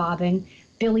rocking and bobbing.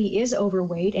 Billy is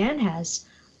overweight and has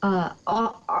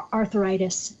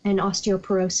arthritis and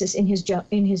osteoporosis in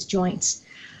his joints.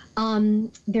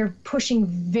 They're pushing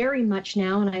very much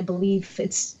now, and I believe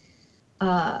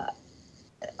a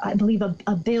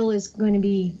bill is going to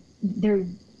be, they're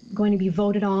going to be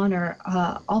voted on, or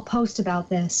I'll post about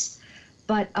this.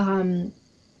 But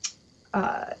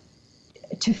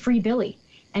to free Billy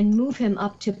and move him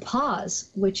up to PAWS,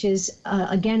 which is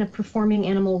again a Performing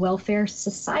Animal Welfare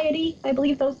Society. I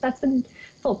believe that's the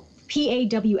full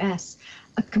PAWS,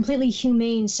 a completely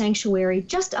humane sanctuary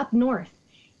just up north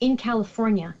in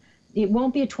California. It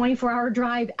won't be a 24-hour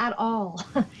drive at all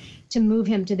to move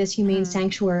him to this humane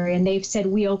sanctuary. And they've said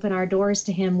we open our doors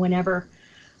to him whenever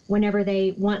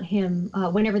they want him,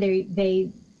 whenever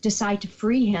they decide to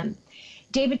free him.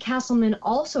 David Castleman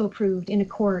also approved in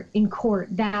court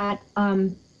that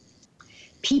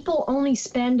people only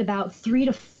spend about 3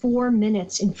 to 4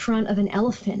 minutes in front of an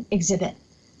elephant exhibit.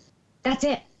 That's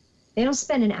it. They don't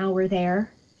spend an hour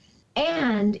there.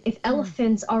 And if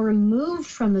elephants are removed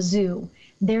from a zoo,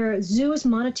 their zoo's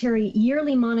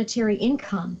yearly monetary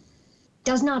income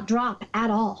does not drop at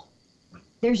all.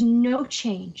 There's no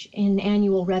change in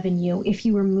annual revenue if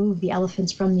you remove the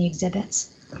elephants from the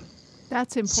exhibits.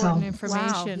 That's important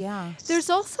information. Wow, yeah. There's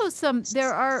also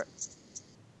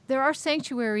there are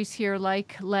sanctuaries here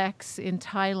like Lex in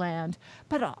Thailand,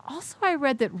 but also I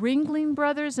read that Ringling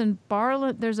Brothers and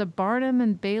there's a Barnum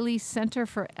and Bailey Center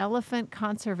for Elephant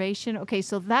Conservation. Okay,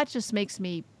 so that just makes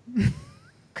me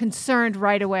concerned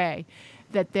right away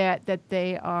that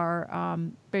they are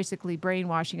basically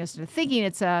brainwashing us into thinking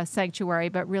it's a sanctuary,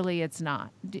 but really it's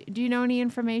not. Do you know any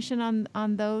information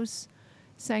on those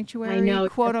sanctuary, I know,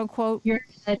 quote unquote? You're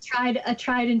a tried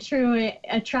and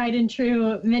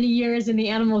true many years in the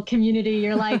animal community.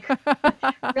 You're like red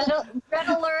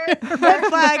alert, red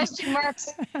flag, question marks,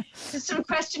 some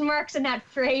question marks in that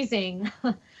phrasing.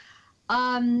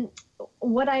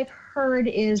 What I've heard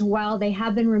is while they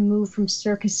have been removed from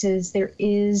circuses, there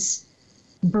is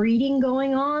breeding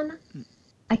going on.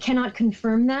 I cannot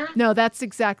confirm that. No, that's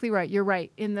exactly right. You're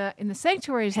right. In the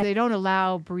sanctuaries, they don't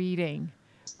allow breeding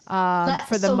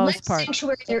for the most part. Lex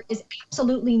Sanctuary, there is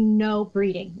absolutely no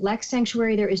breeding. Lex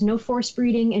Sanctuary, there is no forced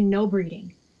breeding and no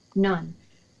breeding, none.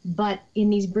 But in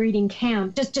these breeding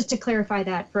camps, just to clarify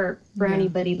that for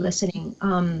anybody listening,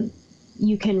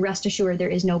 you can rest assured there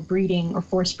is no breeding or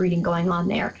forced breeding going on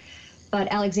there. But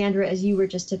Alexandra, as you were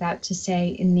just about to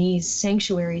say, in these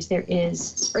sanctuaries, there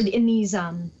is, or in these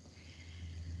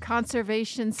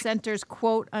conservation centers,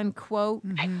 quote unquote.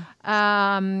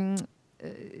 Mm-hmm.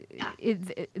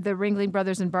 The Ringling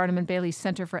Brothers and Barnum and Bailey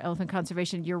Center for Elephant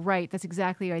Conservation. You're right. That's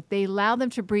exactly right. They allow them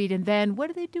to breed, and then what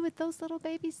do they do with those little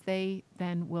babies? They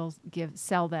then will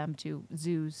sell them to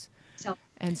zoos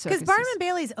and circuses. Because Barnum and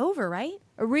Bailey's over, right?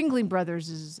 Ringling Brothers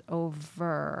is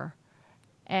over,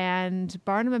 and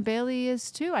Barnum and Bailey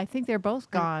is too. I think they're both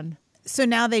gone. So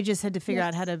now they just had to figure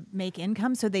out how to make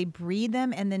income. So they breed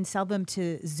them and then sell them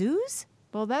to zoos.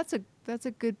 Well, that's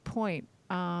a good point.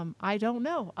 I don't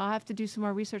know. I'll have to do some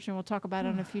more research, and we'll talk about it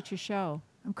on a future show.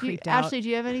 I'm creeped out. Ashley, do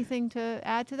you have anything to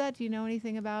add to that? Do you know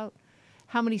anything about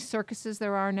how many circuses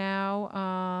there are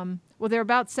now? Well, there are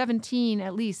about 17,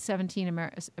 at least 17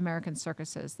 American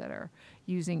circuses that are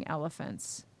using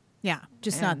elephants. Yeah,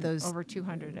 just not those. Over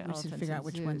 200 elephants. We should figure out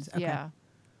which zoos. ones. Okay. Yeah.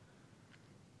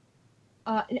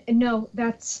 No,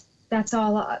 that's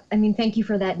all. I mean, thank you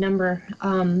for that number.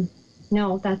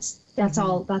 No, that's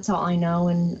all I know,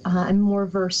 and I'm more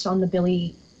versed on the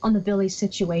Billy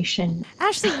situation.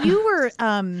 Ashley, you were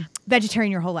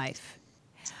vegetarian your whole life,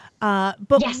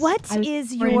 but yes, what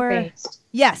is your plant-based.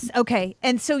 Yes? Okay,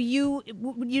 and so you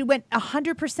went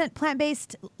 100%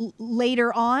 plant-based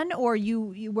later on, or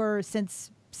you were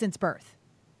since birth?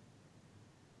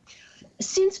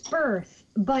 Since birth,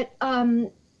 but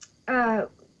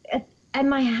at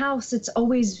my house, it's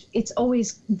always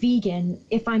vegan.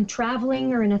 If I'm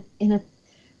traveling or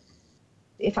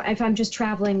if I'm just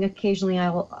traveling, occasionally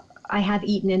I have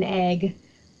eaten an egg,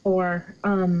 or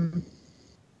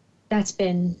that's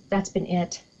been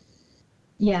it.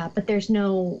 Yeah, but there's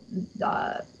no.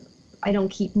 I don't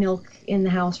keep milk in the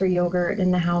house or yogurt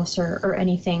in the house or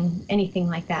anything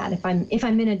like that. If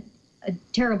I'm in a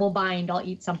terrible bind, I'll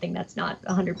eat something that's not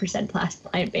 100%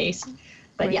 plant-based.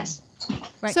 But right. Yes.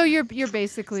 Right. So you're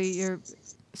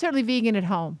certainly vegan at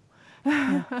home.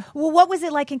 Yeah. Well, what was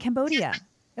it like in Cambodia?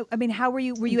 I mean, how were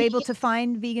you able to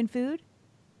find vegan food?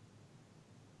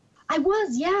 I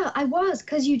was,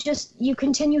 because you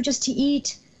continue just to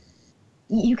eat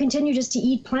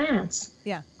plants.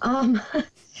 Yeah.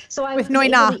 So I was able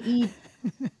noina. to eat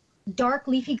dark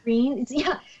leafy greens.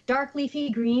 Yeah, dark leafy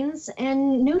greens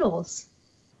and noodles.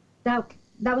 That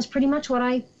was pretty much what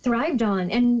I thrived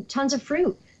on, and tons of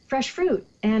fruit. Fresh fruit,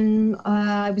 and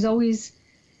I was always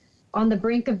on the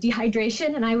brink of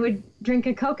dehydration, and I would drink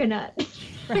a coconut.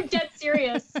 I'm dead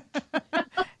serious.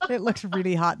 It looks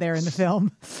really hot there in the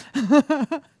film.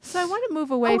 So I want to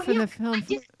move away from the film.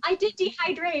 I did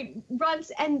dehydrate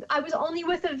once, and I was only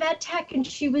with a vet tech, and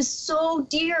she was so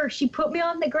dear. She put me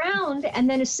on the ground, and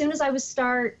then as soon as I was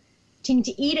starting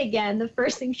to eat again, the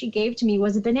first thing she gave to me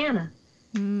was a banana.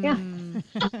 Yeah.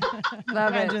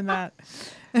 Love Imagine that.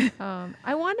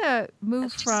 I want to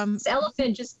move from... This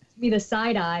elephant just gave me the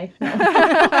side eye.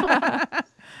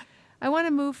 I want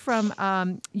to move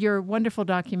from your wonderful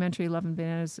documentary, Love and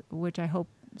Bananas, which I hope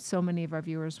so many of our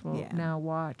viewers will now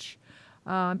watch,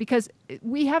 because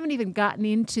we haven't even gotten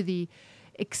into the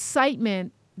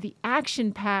excitement, the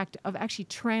action-packed of actually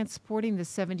transporting the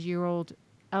 70-year-old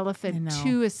elephant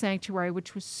to a sanctuary,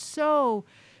 which was so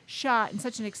shot in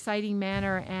such an exciting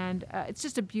manner, and it's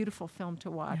just a beautiful film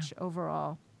to watch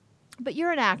overall. But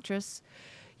you're an actress.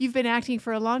 You've been acting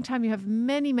for a long time. You have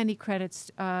many, many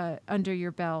credits under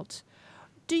your belt.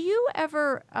 Do you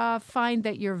ever find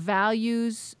that your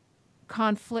values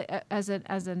conflict as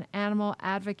an animal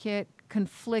advocate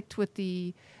conflict with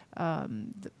the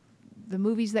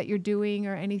movies that you're doing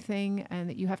or anything, and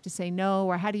that you have to say no,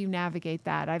 or how do you navigate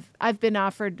that? I've been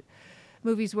offered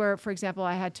movies where, for example,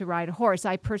 I had to ride a horse.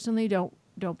 I personally don't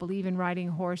believe in riding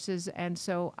horses, and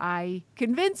so I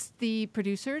convinced the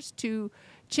producers to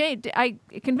change. I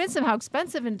convinced them how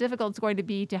expensive and difficult it's going to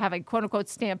be to have a quote-unquote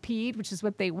stampede, which is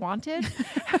what they wanted.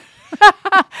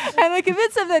 And I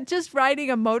convinced them that just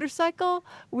riding a motorcycle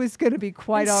was going to be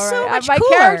quite all right. So much My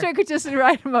cooler. character could just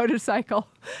ride a motorcycle.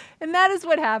 And that is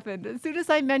what happened. As soon as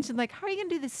I mentioned, like, how are you going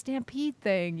to do this stampede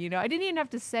thing? You know, I didn't even have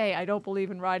to say, I don't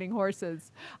believe in riding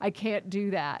horses. I can't do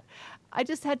that. I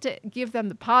just had to give them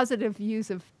the positive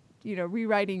views of, you know,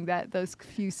 rewriting those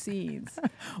few scenes.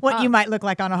 What you might look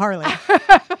like on a Harley.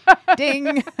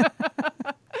 Ding.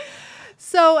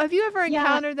 So have you ever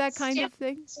encountered that kind of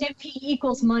thing? Stampede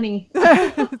equals money.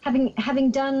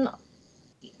 having done,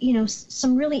 you know,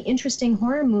 some really interesting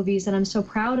horror movies that I'm so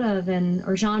proud of,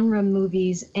 or genre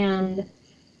movies, and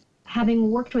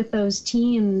having worked with those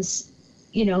teams,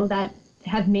 you know, that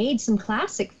have made some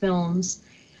classic films,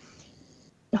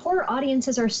 the horror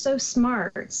audiences are so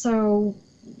smart. So,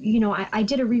 you know, I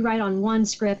did a rewrite on one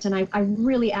script, and I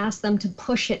really asked them to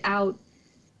push it out.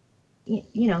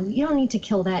 You know, you don't need to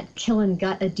kill and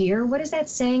gut a deer. What is that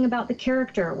saying about the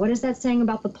character? What is that saying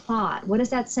about the plot? What is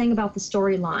that saying about the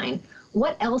storyline?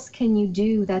 What else can you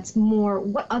do that's more,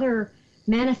 what other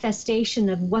manifestation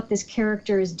of what this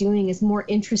character is doing is more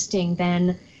interesting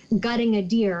than gutting a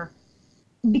deer?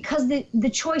 Because the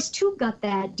choice to gut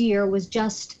that deer was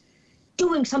just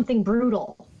doing something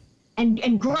brutal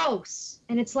and gross.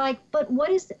 And it's like, but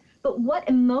what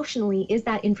emotionally is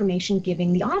that information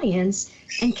giving the audience?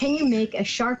 And can you make a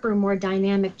sharper, more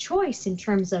dynamic choice in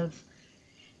terms of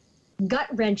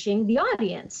gut-wrenching the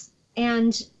audience?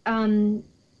 And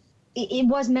it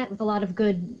was met with a lot of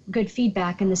good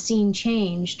feedback, and the scene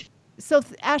changed. So,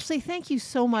 Ashley, thank you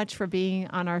so much for being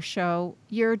on our show.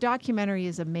 Your documentary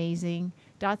is amazing.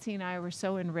 Dotsie and I were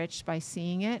so enriched by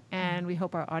seeing it, and we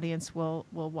hope our audience will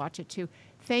watch it too.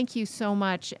 Thank you so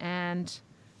much, and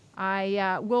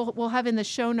we'll have in the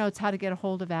show notes how to get a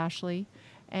hold of Ashley,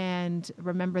 and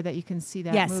remember that you can see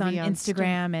that movie on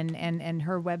Instagram and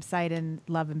her website and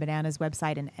Love and Bananas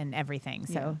website and everything.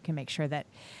 So can make sure that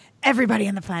everybody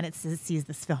on the planet sees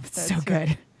this film. It's so good.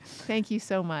 Right. Thank you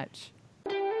so much.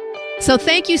 So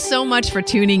thank you so much for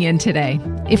tuning in today.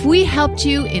 If we helped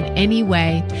you in any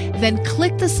way, then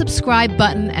click the subscribe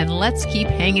button and let's keep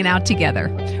hanging out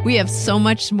together. We have so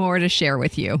much more to share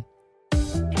with you.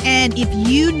 And if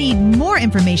you need more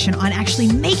information on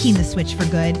actually making the Switch for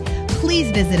Good,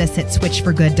 please visit us at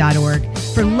switch4good.org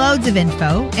for loads of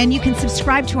info. And you can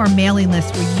subscribe to our mailing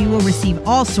list where you will receive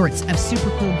all sorts of super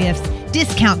cool gifts,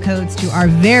 discount codes to our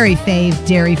very fave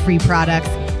dairy-free products,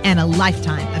 and a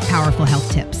lifetime of powerful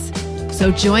health tips.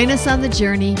 So join us on the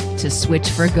journey to Switch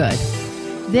for Good.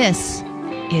 This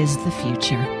is the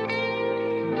future.